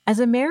As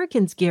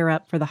Americans gear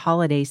up for the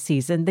holiday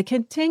season, the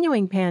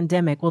continuing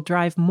pandemic will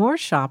drive more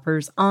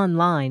shoppers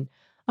online.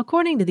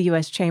 According to the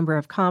U.S. Chamber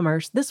of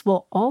Commerce, this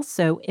will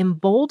also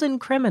embolden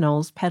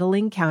criminals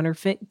peddling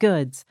counterfeit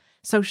goods.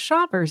 So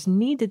shoppers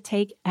need to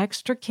take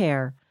extra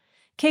care.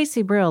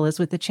 Kasie Brill is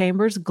with the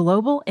Chamber's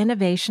Global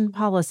Innovation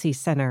Policy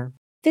Center.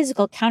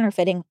 Physical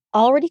counterfeiting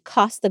already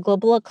costs the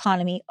global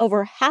economy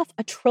over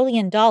 $500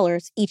 billion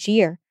each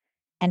year,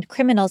 and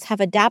criminals have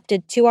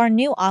adapted to our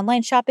new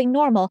online shopping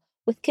normal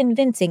with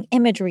convincing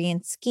imagery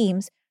and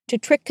schemes to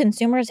trick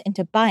consumers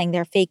into buying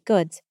their fake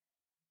goods.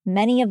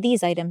 Many of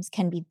these items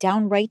can be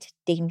downright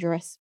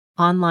dangerous.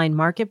 Online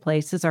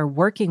marketplaces are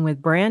working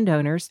with brand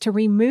owners to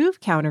remove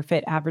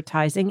counterfeit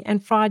advertising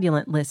and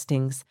fraudulent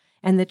listings,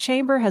 and the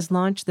Chamber has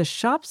launched the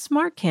Shop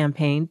Smart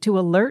campaign to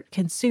alert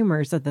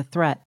consumers of the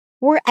threat.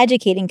 We're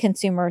educating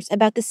consumers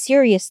about the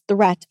serious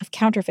threat of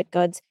counterfeit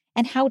goods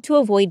and how to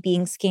avoid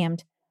being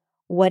scammed.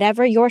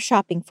 Whatever you're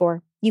shopping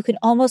for, you can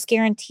almost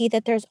guarantee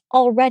that there's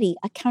already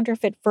a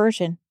counterfeit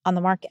version on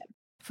the market.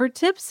 For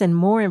tips and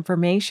more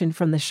information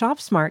from the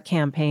Shop Smart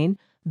campaign,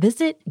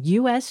 visit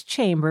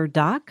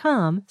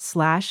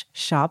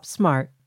uschamber.com/shopsmart.